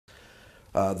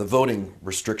The voting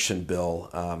restriction bill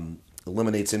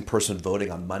eliminates in-person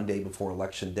voting on Monday before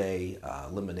Election Day,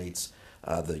 eliminates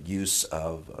the use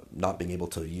of not being able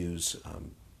to use,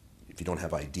 if you don't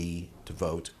have ID, to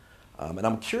vote. And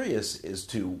I'm curious as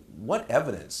to what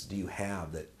evidence do you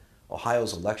have that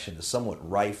Ohio's election is somewhat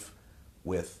rife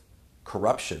with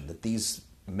corruption, that these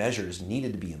measures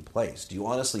needed to be in place? Do you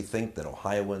honestly think that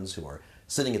Ohioans who are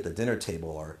sitting at the dinner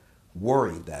table are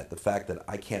worried that the fact that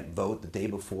I can't vote the day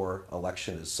before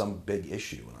election is some big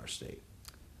issue in our state?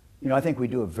 You know, I think we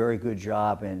do a very good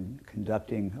job in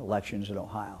conducting elections in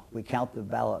Ohio. We count the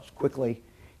ballots quickly.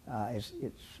 It's,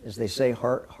 as they say,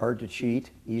 hard to cheat,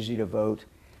 easy to vote.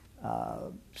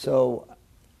 So,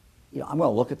 you know, I'm going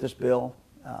to look at this bill.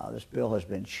 This bill has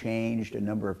been changed a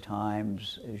number of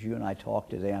times. As you and I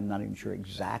talked today, I'm not even sure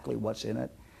exactly what's in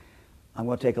it. I'm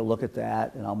going to take a look at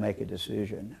that and I'll make a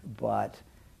decision. But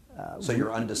so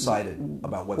you're undecided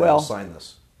about whether to sign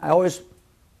this? I always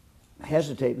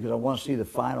hesitate because I want to see the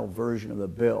final version of the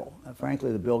bill.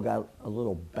 Frankly, the bill got a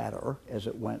little better as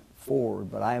it went forward,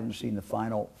 but I haven't seen the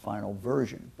final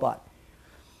version. But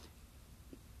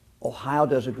Ohio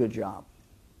does a good job.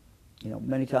 You know,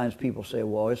 many times people say,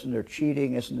 well, isn't there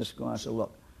cheating? Isn't this going on? I say,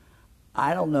 look,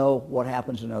 I don't know what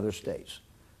happens in other states.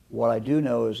 What I do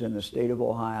know is in the state of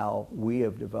Ohio, we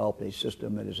have developed a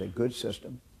system that is a good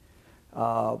system.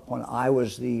 When I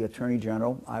was the Attorney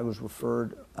General, I was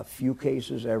referred a few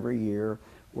cases every year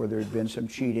where there had been some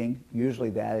cheating. Usually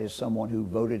that is someone who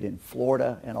voted in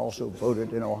Florida and also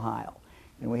voted in Ohio.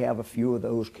 And we have a few of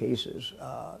those cases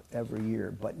every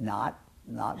year, but not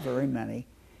very many.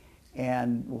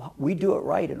 And we do it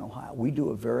right in Ohio. We do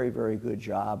a very, very good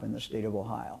job in the state of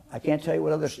Ohio. I can't tell you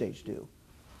what other states do.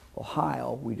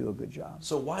 Ohio, we do a good job.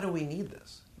 So why do we need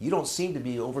this? You don't seem to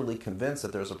be overly convinced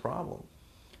that there's a problem.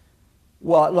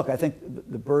 Well, look, I think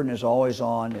the burden is always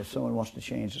on if someone wants to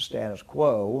change the status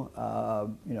quo.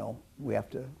 You know,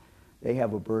 they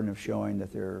have a burden of showing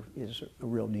that there is a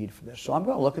real need for this. So I'm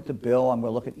going to look at the bill. I'm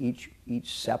going to look at each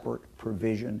separate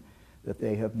provision that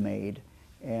they have made,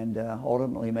 and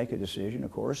ultimately make a decision.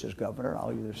 Of course, as governor,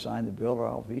 I'll either sign the bill or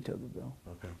I'll veto the bill.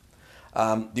 Okay.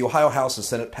 The Ohio House and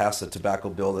Senate passed a tobacco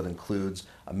bill that includes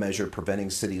a measure preventing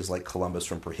cities like Columbus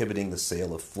from prohibiting the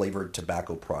sale of flavored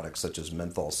tobacco products such as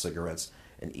menthol cigarettes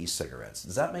and e-cigarettes.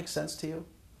 Does that make sense to you?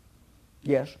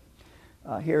 Yes.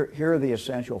 Here are the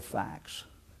essential facts.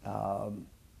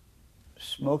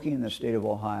 Smoking in the state of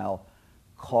Ohio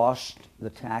costs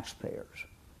the taxpayers,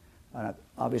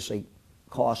 obviously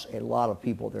costs a lot of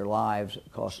people their lives,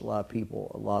 it costs a lot of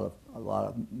people a lot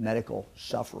of medical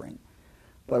suffering,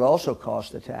 but also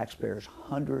costs the taxpayers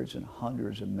hundreds and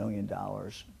hundreds of $millions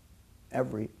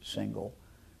every single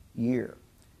year.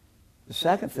 The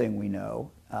second thing we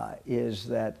know is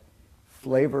that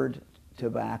flavored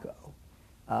tobacco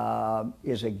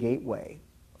is a gateway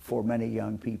for many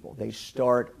young people. They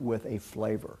start with a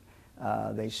flavor.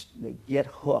 They get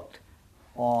hooked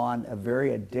on a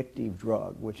very addictive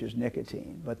drug, which is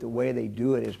nicotine. But the way they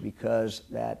do it is because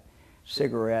that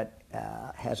cigarette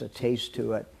has a taste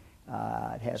to it.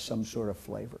 It has some sort of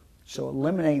flavor. So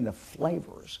eliminating the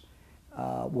flavors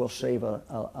will save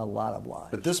a lot of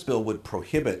lives. But this bill would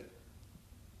prohibit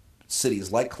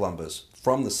cities like Columbus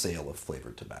from the sale of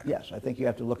flavored tobacco. Yes, I think you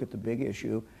have to look at the big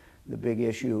issue. The big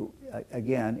issue,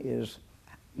 again, is,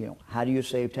 you know, how do you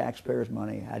save taxpayers'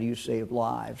 money? How do you save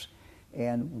lives?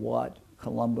 And what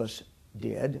Columbus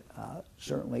did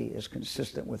certainly is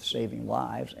consistent with saving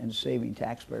lives and saving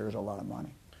taxpayers a lot of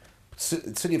money.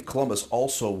 The city of Columbus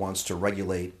also wants to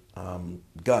regulate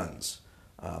guns.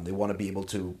 They want to be able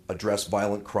to address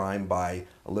violent crime by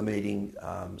eliminating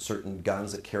certain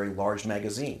guns that carry large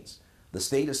magazines. The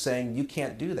state is saying you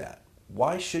can't do that.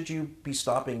 Why should you be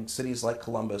stopping cities like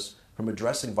Columbus from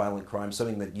addressing violent crime,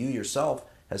 something that you yourself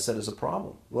has said is a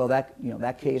problem? Well,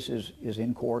 that case is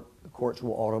in court. The courts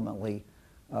will ultimately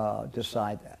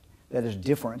decide that. That is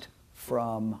different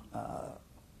from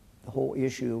the whole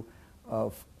issue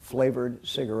of flavored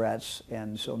cigarettes.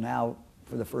 And so now,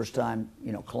 for the first time,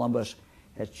 you know, Columbus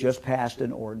has just passed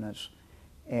an ordinance,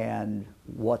 and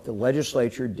what the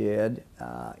legislature did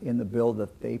in the bill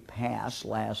that they passed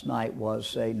last night was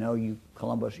say, no,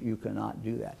 Columbus, you cannot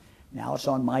do that. Now it's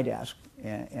on my desk,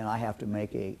 and I have to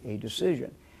make a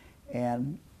decision.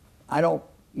 And I don't,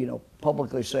 you know,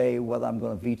 publicly say whether I'm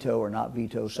going to veto or not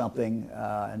veto something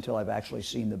until I've actually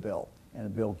seen the bill, and the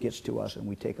bill gets to us and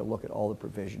we take a look at all the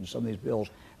provisions. Some of these bills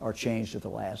are changed at the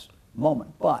last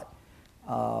moment, but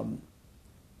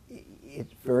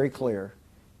it's very clear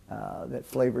that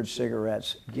flavored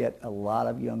cigarettes get a lot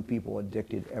of young people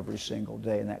addicted every single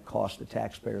day, and that costs the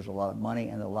taxpayers a lot of money,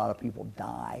 and a lot of people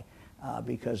die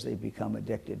because they become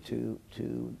addicted to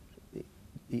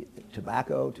the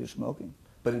tobacco, to smoking.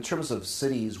 But in terms of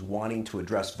cities wanting to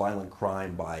address violent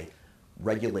crime by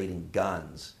regulating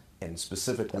guns, and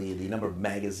specifically the number of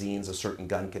magazines a certain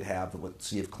gun could have, what the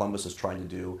city of Columbus is trying to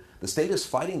do, the state is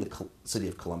fighting the city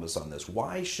of Columbus on this.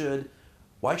 Why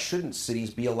shouldn't cities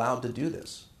be allowed to do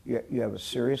this? You have a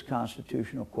serious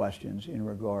constitutional questions in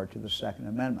regard to the Second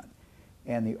Amendment.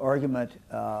 And the argument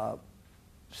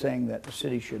saying that the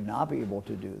city should not be able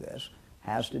to do this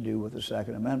has to do with the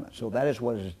Second Amendment. So that is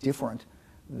what is different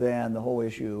than the whole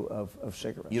issue of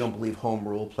cigarettes. You don't believe home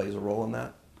rule plays a role in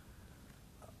that?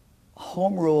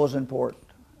 Home rule is important.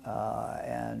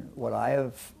 And what I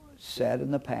have said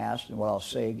in the past, and what I'll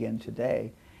say again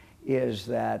today, is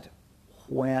that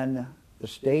when the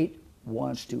state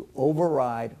wants to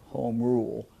override home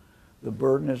rule, the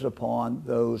burden is upon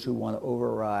those who want to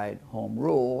override home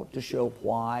rule to show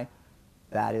why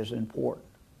that is important.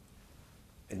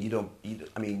 And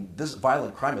I mean, this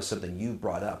violent crime is something you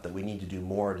brought up, that we need to do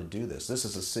more to do this. This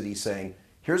is a city saying,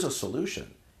 here's a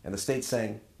solution. And the state's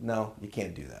saying, no, you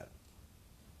can't do that.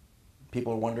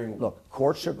 People are wondering. Look,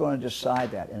 courts are going to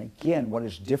decide that. And again, what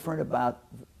is different about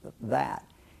that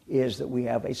is that we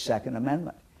have a Second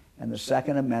Amendment. And the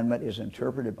Second Amendment is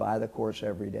interpreted by the courts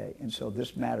every day. And so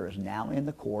this matter is now in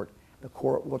the court. The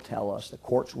court will tell us, the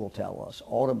courts will tell us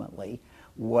ultimately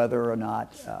whether or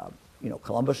not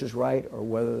Columbus is right or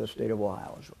whether the state of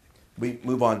Ohio is right. We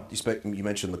move on. You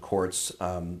mentioned the courts,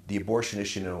 the abortion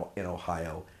issue in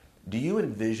Ohio. Do you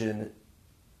envision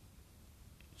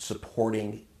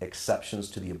supporting exceptions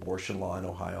to the abortion law in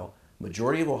Ohio?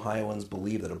 Majority of Ohioans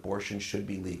believe that abortion should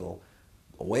be legal.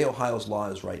 The way Ohio's law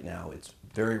is right now, it's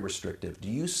very restrictive. Do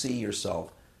you see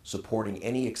yourself supporting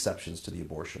any exceptions to the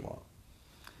abortion law?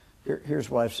 Here's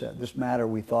what I've said. This matter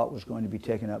we thought was going to be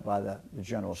taken up by the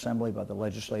General Assembly, by the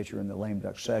legislature in the lame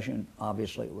duck session.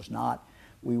 Obviously it was not.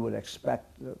 We would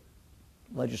expect the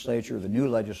legislature, the new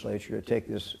legislature, to take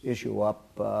this issue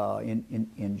up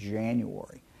in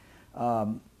January.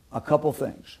 A couple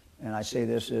things, and I say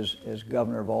this as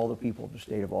governor of all the people of the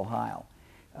state of Ohio.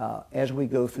 As we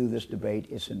go through this debate,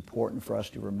 it's important for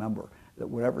us to remember that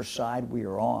whatever side we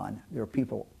are on, there are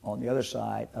people on the other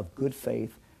side of good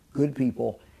faith, good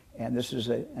people, and this is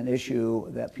an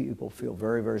issue that people feel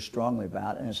very, very strongly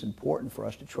about, and it's important for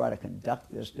us to try to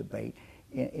conduct this debate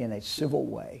in a civil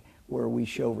way where we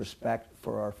show respect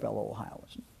for our fellow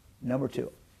Ohioans. Number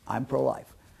two, I'm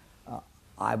pro-life.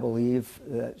 I believe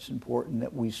that it's important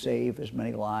that we save as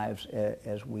many lives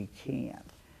as we can.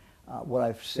 What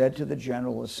I've said to the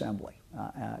General Assembly,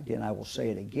 again, I will say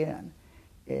it again,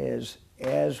 is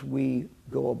as we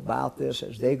go about this,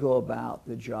 as they go about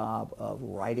the job of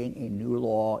writing a new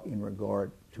law in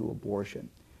regard to abortion,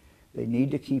 they need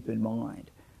to keep in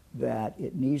mind that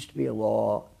it needs to be a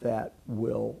law that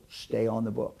will stay on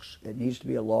the books. It needs to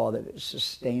be a law that is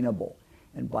sustainable.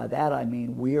 And by that I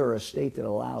mean we are a state that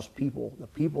allows people, the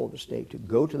people of the state, to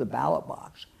go to the ballot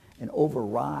box and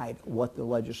override what the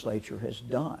legislature has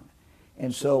done.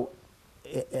 And so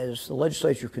as the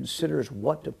legislature considers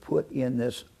what to put in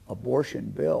this abortion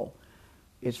bill,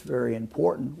 it's very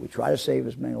important. We try to save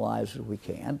as many lives as we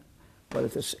can, but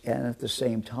at the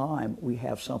same time, we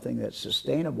have something that's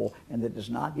sustainable and that does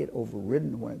not get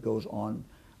overridden when it goes on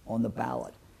the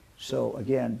ballot. So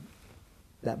again,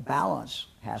 that balance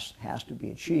has to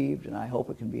be achieved, and I hope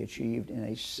it can be achieved in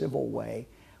a civil way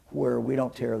where we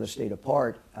don't tear the state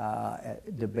apart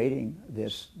debating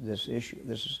this issue.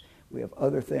 We have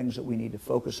other things that we need to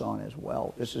focus on as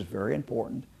well. This is very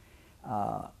important.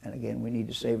 And again, we need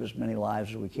to save as many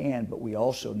lives as we can, but we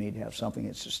also need to have something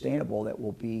that's sustainable that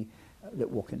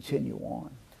will continue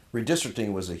on.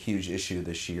 Redistricting was a huge issue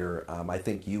this year. I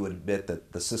think you would admit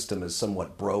that the system is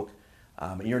somewhat broke.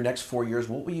 In your next 4 years,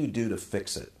 what will you do to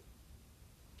fix it?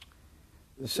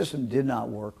 The system did not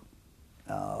work.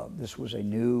 This was a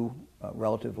new,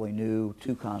 relatively new,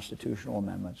 2 constitutional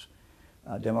amendments.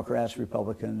 Democrats,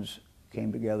 Republicans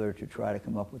came together to try to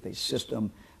come up with a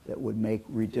system that would make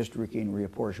redistricting,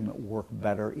 reapportionment work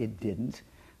better. It didn't.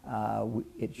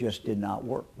 It just did not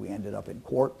work. We ended up in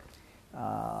court.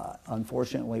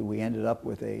 Unfortunately, we ended up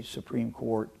with a Supreme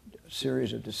Court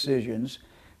series of decisions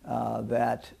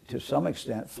that to some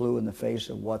extent flew in the face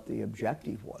of what the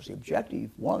objective was. The objective,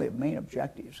 one of the main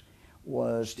objectives,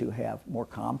 was to have more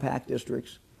compact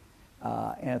districts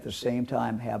and at the same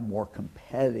time have more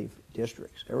competitive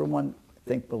districts. Everyone, I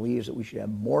think, believes that we should have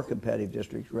more competitive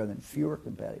districts rather than fewer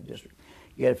competitive districts.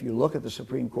 Yet if you look at the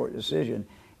Supreme Court decision,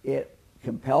 it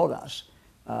compelled us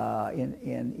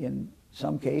in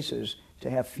some cases to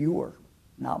have fewer,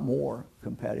 not more,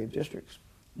 competitive districts.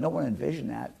 No one envisioned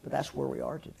that, but that's where we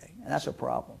are today, and that's a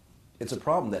problem. It's a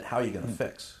problem that how are you going to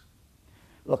fix?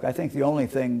 Look, I think the only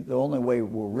way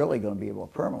we're really going to be able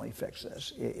to permanently fix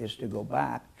this is to go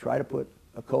back, try to put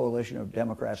a coalition of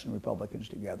Democrats and Republicans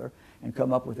together and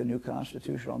come up with a new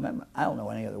constitutional amendment. I don't know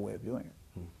any other way of doing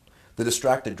it. The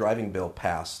distracted driving bill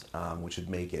passed, which would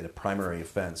make it a primary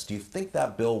offense. Do you think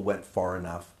that bill went far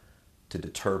enough to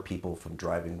deter people from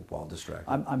driving while distracted?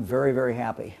 I'm very, very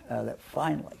happy that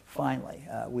finally,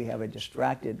 we have a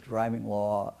distracted driving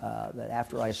law that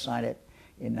after I sign it,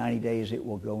 in 90 days it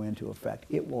will go into effect.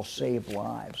 It will save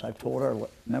lives. I've told our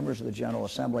members of the General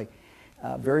Assembly,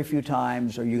 very few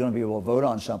times are you going to be able to vote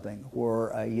on something where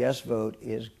a yes vote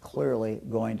is clearly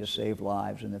going to save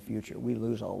lives in the future. We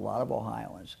lose a lot of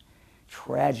Ohioans,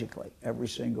 tragically, every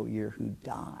single year who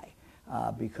die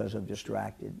because of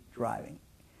distracted driving.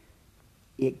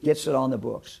 It gets it on the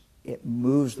books. It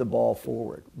moves the ball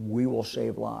forward. We will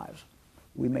save lives.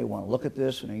 We may want to look at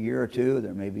this in a year or two.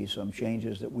 There may be some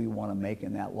changes that we want to make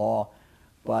in that law,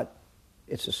 but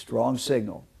it's a strong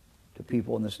signal to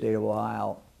people in the state of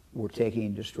Ohio we're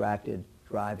taking distracted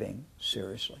driving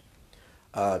seriously.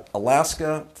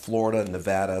 Alaska, Florida,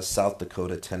 Nevada, South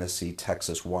Dakota, Tennessee,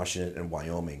 Texas, Washington, and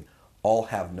Wyoming all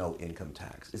have no income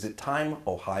tax. Is it time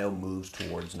Ohio moves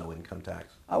towards no income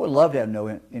tax? I would love to have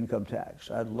no income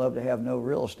tax. I'd love to have no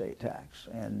real estate tax.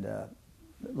 And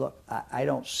look, I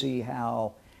don't see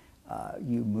how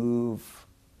you move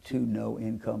to no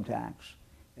income tax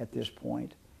at this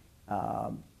point.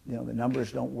 The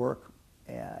numbers don't work.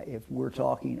 If we're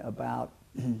talking about,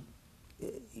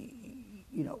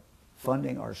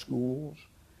 funding our schools,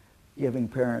 giving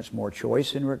parents more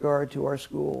choice in regard to our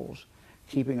schools,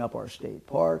 keeping up our state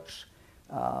parks,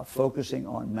 focusing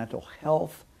on mental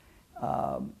health,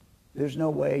 there's no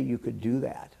way you could do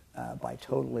that by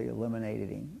totally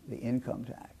eliminating the income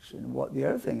tax. And the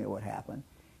other thing that would happen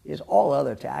is all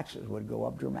other taxes would go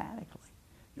up dramatically.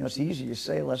 It's easy to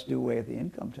say let's do away with the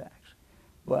income tax,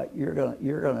 but you're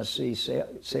going to see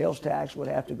sales tax would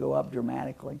have to go up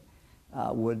dramatically,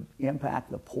 would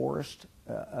impact the poorest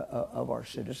of our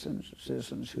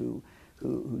citizens who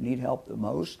need help the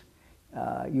most.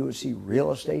 You would see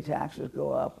real estate taxes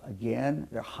go up. Again,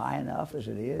 they're high enough as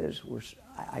it is.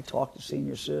 I talk to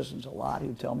senior citizens a lot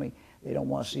who tell me they don't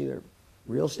want to see their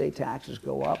real estate taxes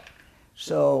go up.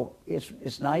 So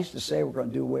it's nice to say we're going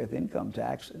to do away with income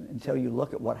tax until you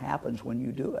look at what happens when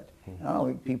you do it. And I don't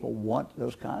think people want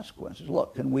those consequences.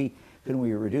 Look, can we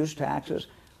reduce taxes?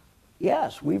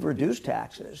 Yes, we've reduced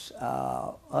taxes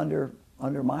under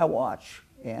my watch,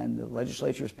 and the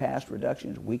legislature's passed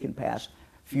reductions. We can pass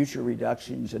future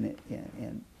reductions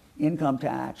in income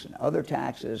tax and other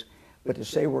taxes, but to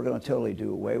say we're going to totally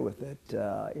do away with it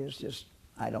is just,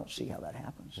 I don't see how that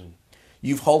happens.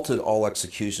 You've halted all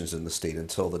executions in the state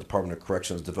until the Department of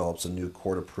Corrections develops a new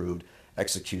court-approved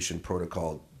execution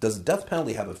protocol. Does the death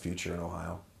penalty have a future in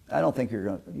Ohio? I don't think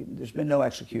there's been no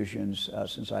executions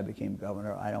since I became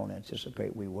governor. I don't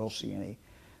anticipate we will see any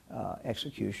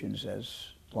executions as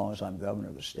long as I'm governor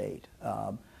of the state.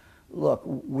 Look,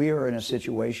 we are in a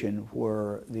situation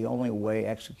where the only way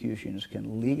executions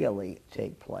can legally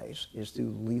take place is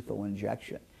through lethal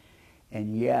injection.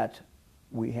 And yet,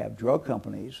 we have drug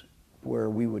companies where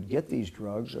we would get these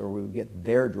drugs, or we would get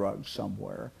their drugs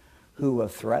somewhere, who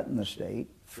have threatened the state,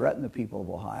 threatened the people of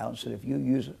Ohio, and said, if you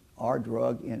use our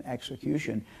drug in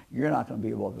execution, you're not going to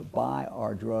be able to buy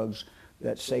our drugs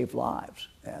that save lives.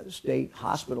 The state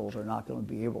hospitals are not going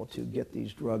to be able to get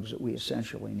these drugs that we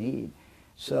essentially need.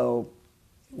 So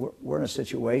we're in a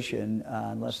situation,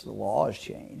 unless the law has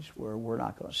changed, where we're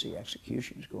not going to see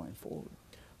executions going forward.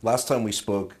 Last time we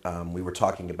spoke, we were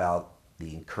talking about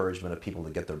the encouragement of people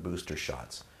to get their booster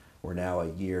shots. We're now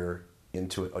a year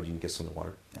into it. Oh, you can get some of the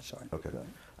water? That's sorry. Okay.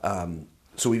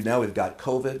 So we've got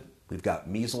COVID, we've got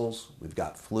measles, we've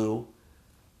got flu.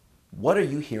 What are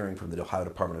you hearing from the Ohio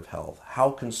Department of Health? How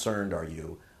concerned are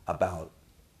you about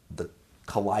the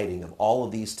colliding of all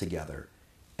of these together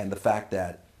and the fact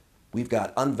that we've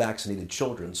got unvaccinated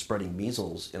children spreading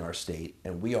measles in our state,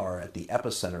 and we are at the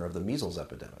epicenter of the measles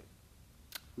epidemic?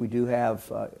 We do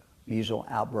have measles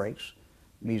outbreaks.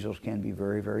 Measles can be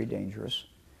very, very dangerous,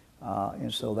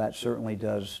 and so that certainly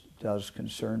does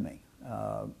concern me.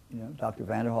 Dr.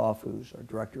 Vanderhoff, who's our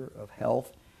director of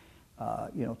health,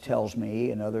 tells me,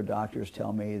 and other doctors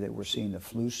tell me, that we're seeing the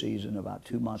flu season about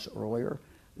 2 months earlier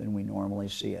than we normally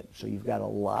see it. So you've got a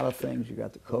lot of things. You've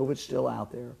got the COVID still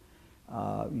out there.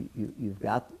 You've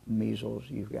got measles.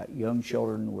 You've got young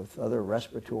children with other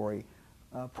respiratory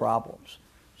problems.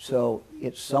 So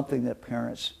it's something that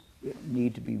parents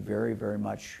need to be very, very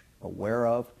much aware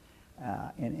of.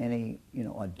 And any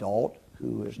adult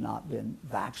who has not been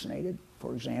vaccinated,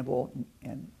 for example,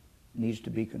 and needs to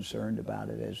be concerned about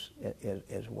it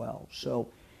as well. So,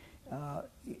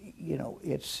 you know,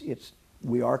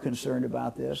 we are concerned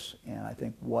about this, and I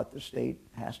think what the state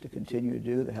has to continue to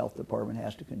do, the health department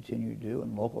has to continue to do,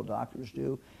 and local doctors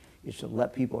do, is to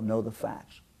let people know the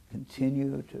facts.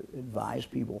 Continue to advise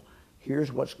people,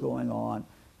 here's what's going on,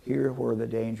 here where the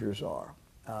dangers are.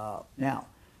 Now,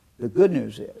 the good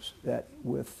news is that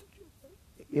with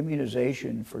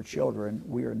immunization for children,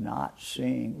 we are not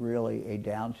seeing really a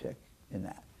downtick in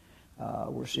that.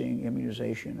 We're seeing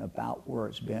immunization about where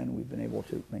it's been. We've been able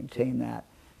to maintain that,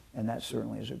 and that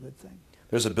certainly is a good thing.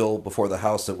 There's a bill before the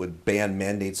House that would ban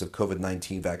mandates of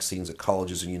COVID-19 vaccines at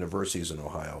colleges and universities in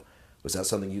Ohio. Was that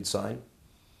something you'd sign?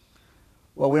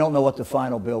 Well, we don't know what the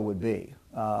final bill would be.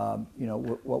 You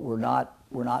know, what we're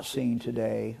not seeing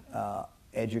today,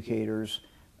 educators,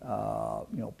 you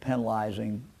know,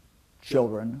 penalizing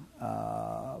children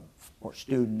or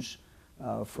students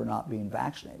for not being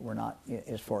vaccinated. We're not,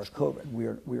 as far as COVID,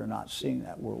 we are not seeing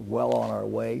that. We're well on our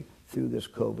way through this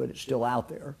COVID. It's still out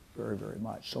there, very, very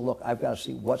much. So look, I've got to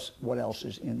see what else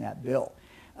is in that bill.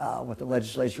 What the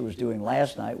legislature was doing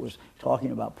last night was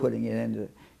talking about putting it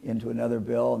into another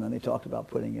bill, and then they talked about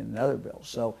putting in another bill.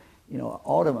 So, you know,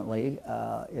 ultimately,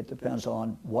 it depends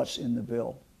on what's in the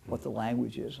bill, what the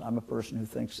language is. I'm a person who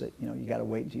thinks that, you know, you got to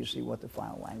wait until you see what the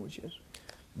final language is.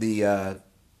 The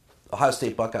Ohio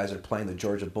State Buckeyes are playing the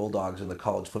Georgia Bulldogs in the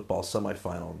college football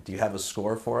semifinal. Do you have a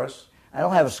score for us? I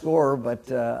don't have a score,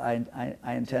 but I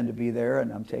intend to be there,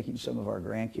 and I'm taking some of our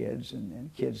grandkids and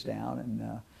kids down,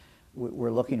 and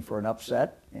we're looking for an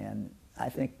upset. And I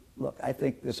think, look, I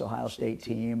think this Ohio State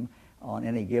team on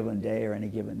any given day or any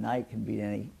given night can beat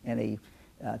any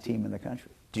team in the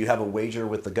country. Do you have a wager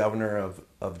with the governor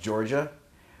of Georgia?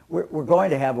 We're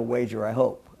going to have a wager, I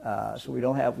hope. So we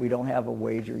don't have a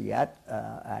wager yet.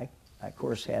 I of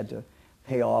course had to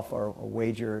pay off our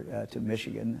wager to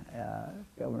Michigan,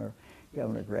 Governor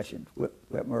Gretchen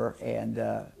Whitmer, and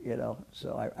you know,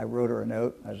 so I wrote her a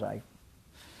note as I,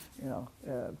 you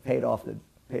know, paid off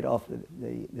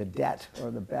the debt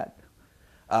or the bet.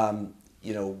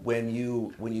 You know, when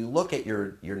you look at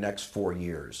your next 4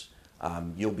 years,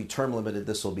 you'll be term limited.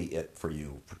 This will be it for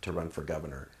you to run for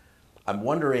governor. I'm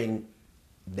wondering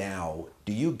now,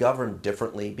 do you govern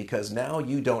differently? Because now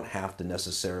you don't have to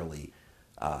necessarily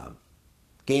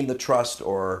gain the trust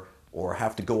or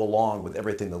have to go along with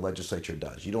everything the legislature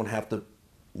does. You don't have to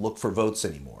look for votes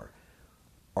anymore.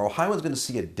 Are Ohioans going to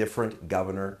see a different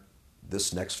governor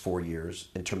this next 4 years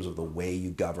in terms of the way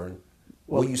you govern?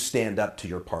 Will you stand up to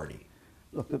your party?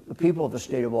 Look, the people of the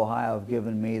state of Ohio have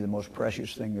given me the most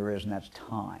precious thing there is, and that's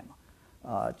time.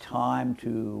 Time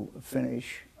to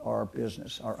finish our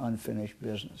business, our unfinished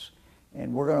business.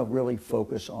 And we're going to really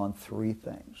focus on three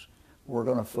things. We're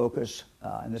going to focus,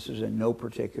 and this is in no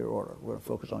particular order, we're going to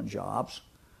focus on jobs.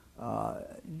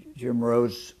 Jim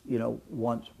Rhodes, you know,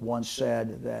 once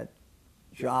said that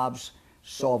jobs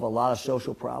solve a lot of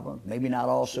social problems. Maybe not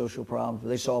all social problems, but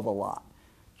they solve a lot.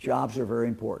 Jobs are very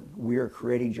important. We are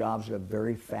creating jobs at a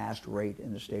very fast rate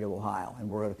in the state of Ohio, and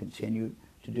we're going to continue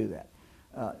to do that.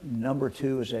 Number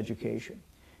two is education.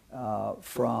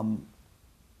 From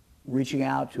reaching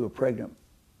out to a pregnant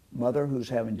mother who's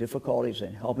having difficulties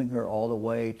and helping her all the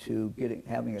way to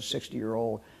having a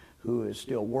 60-year-old who is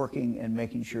still working and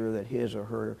making sure that his or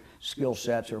her skill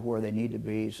sets are where they need to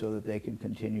be so that they can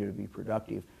continue to be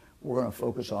productive. We're going to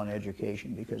focus on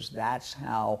education because that's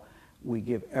how we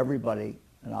give everybody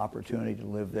an opportunity to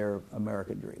live their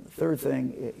American dream. The third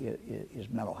thing is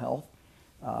mental health.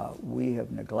 We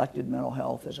have neglected mental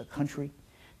health as a country.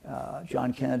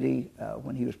 John Kennedy,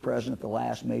 when he was president, the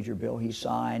last major bill he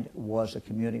signed was the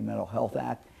Community Mental Health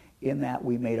Act. In that,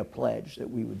 we made a pledge that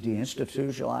we would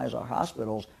deinstitutionalize our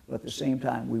hospitals, but at the same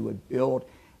time, we would build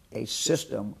a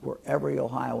system where every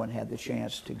Ohioan had the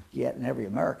chance to get, and every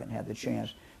American had the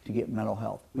chance to get mental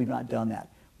health. We've not done that.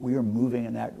 We are moving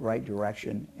in that right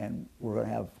direction, and we're going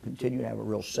to continue to have a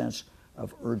real sense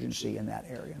of urgency in that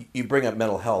area. You bring up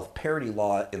mental health. Parity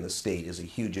law in the state is a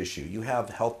huge issue. You have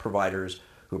health providers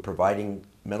who are providing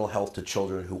mental health to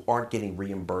children who aren't getting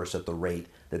reimbursed at the rate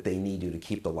that they need to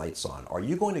keep the lights on. Are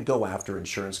you going to go after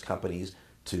insurance companies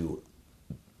to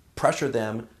pressure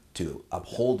them to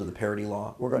uphold to the parity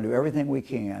law? We're going to do everything we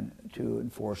can to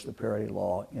enforce the parity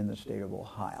law in the state of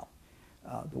Ohio.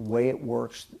 The way it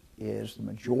works is the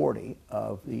majority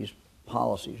of these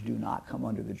policies do not come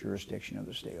under the jurisdiction of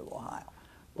the state of Ohio.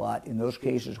 But in those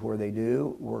cases where they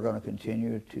do, we're going to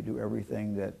continue to do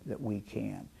everything that we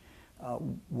can.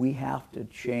 We have to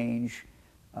change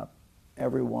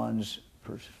everyone's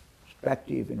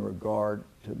perspective in regard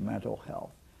to mental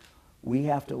health. We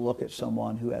have to look at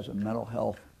someone who has a mental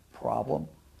health problem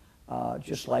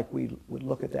just like we would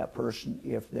look at that person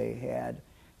if they had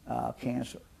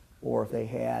cancer or if they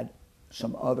had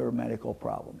some other medical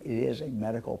problem. It is a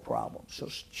medical problem. So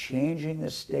changing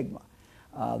the stigma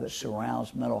that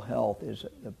surrounds mental health is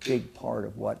a big part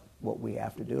of what we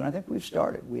have to do. And I think we've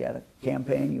started. We had a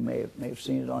campaign, you may have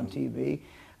seen it on TV,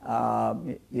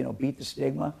 Beat the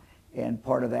Stigma. And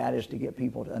part of that is to get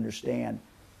people to understand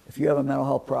if you have a mental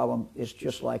health problem, it's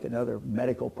just like another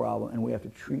medical problem, and we have to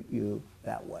treat you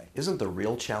that way. Isn't the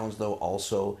real challenge, though,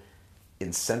 also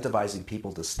incentivizing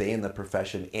people to stay in the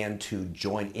profession and to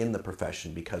join in the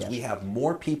profession? Because we have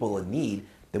more people in need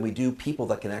than we do people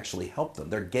that can actually help them.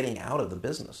 They're getting out of the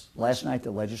business. Last night,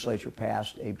 the legislature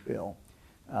passed a bill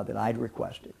that I'd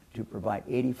requested to provide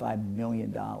 $85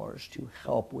 million to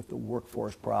help with the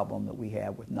workforce problem that we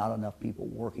have with not enough people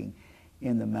working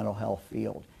in the mental health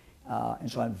field. And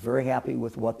so I'm very happy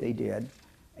with what they did,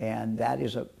 and that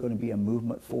is going to be a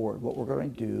movement forward. What we're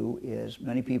going to do is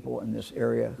many people in this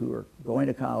area who are going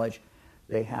to college,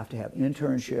 they have to have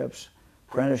internships,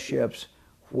 apprenticeships,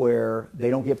 where they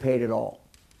don't get paid at all.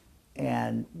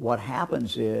 And what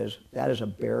happens is that is a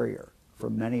barrier for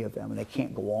many of them, and they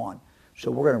can't go on. So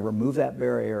we're going to remove that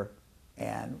barrier,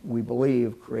 and we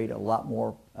believe create a lot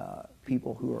more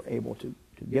people who are able to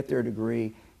get their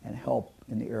degree and help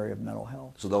in the area of mental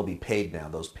health. So they'll be paid now.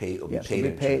 Those paid will be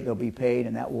paid. They'll be paid,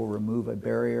 and that will remove a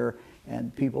barrier.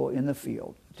 And people in the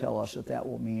field tell us that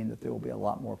will mean that there will be a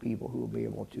lot more people who will be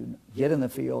able to get in the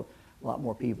field, a lot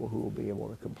more people who will be able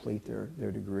to complete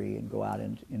their degree and go out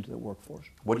into the workforce.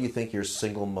 What do you think your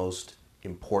single most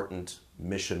important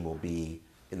mission will be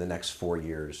in the next 4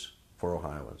 years for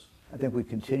Ohioans? I think we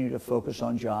continue to focus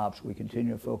on jobs, we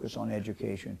continue to focus on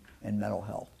education and mental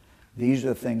health. These are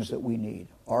the things that we need.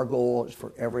 Our goal is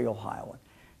for every Ohioan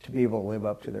to be able to live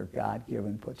up to their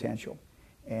God-given potential.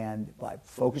 And by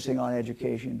focusing on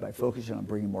education, by focusing on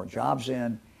bringing more jobs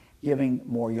in, giving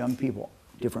more young people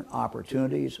different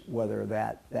opportunities, whether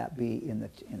that be in the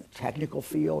technical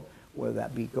field, whether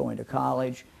that be going to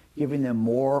college, giving them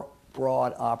more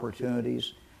broad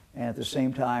opportunities, and at the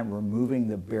same time removing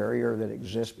the barrier that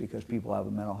exists because people have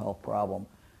a mental health problem.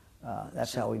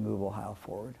 That's how we move Ohio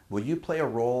forward. Will you play a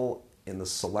role in the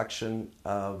selection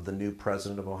of the new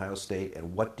president of Ohio State,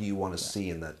 and what do you want to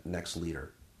see in that next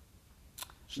leader?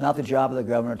 It's not the job of the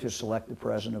governor to select the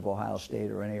president of Ohio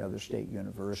State or any other state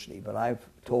university, but I've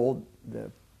told the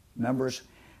members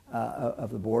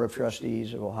of the Board of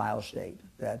Trustees of Ohio State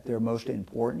that their most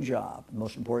important job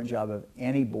of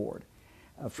any board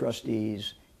of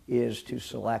trustees is to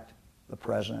select the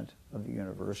president of the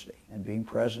university. And being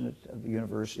president of the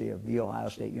university, of the Ohio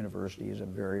State University, is a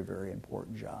very, very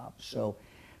important job. So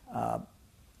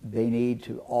they need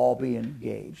to all be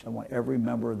engaged. I want every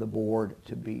member of the board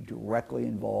to be directly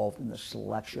involved in the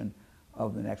selection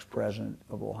of the next president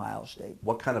of Ohio State.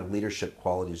 What kind of leadership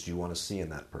qualities do you want to see in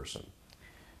that person?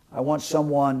 I want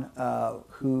someone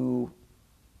who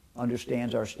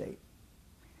understands our state.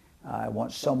 I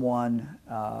want someone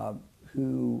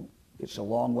who gets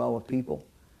along well with people,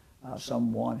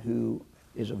 someone who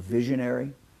is a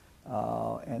visionary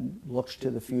and looks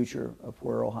to the future of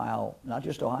where Ohio, not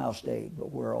just Ohio State,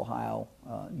 but where Ohio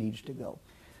needs to go.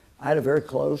 I had a very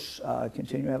close,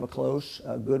 continue to have a close,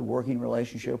 good working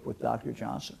relationship with Dr.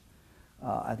 Johnson.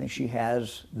 I think she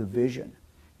has the vision,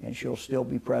 and she'll still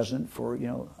be president for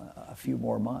a few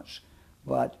more months.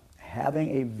 But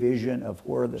having a vision of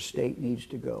where the state needs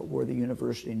to go, where the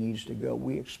university needs to go,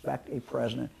 we expect a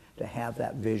president to have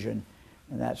that vision,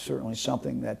 and that's certainly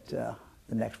something that the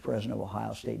next president of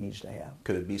Ohio State needs to have.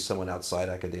 Could it be someone outside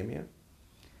academia?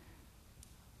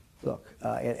 Look,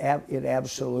 it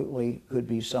absolutely could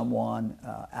be someone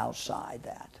outside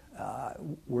that.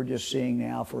 We're just seeing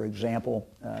now, for example,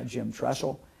 Jim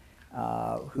Tressel,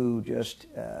 who just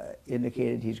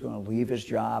indicated he's going to leave his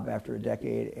job after a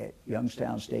decade at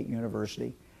Youngstown State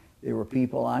University. There were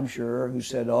people, I'm sure, who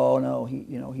said, "Oh no,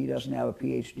 he doesn't have a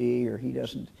PhD or he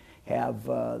doesn't have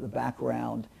the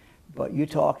background." But you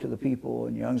talk to the people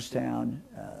in Youngstown,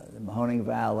 the Mahoning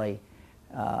Valley,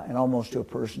 and almost to a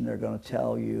person, they're going to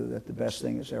tell you that the best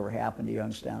thing that's ever happened to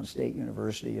Youngstown State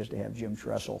University is to have Jim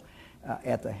Tressel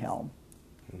at the helm.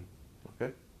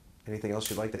 Okay. Anything else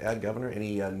you'd like to add, Governor?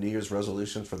 Any New Year's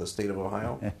resolutions for the state of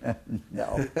Ohio?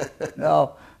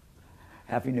 No.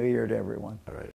 Happy New Year to everyone. All right.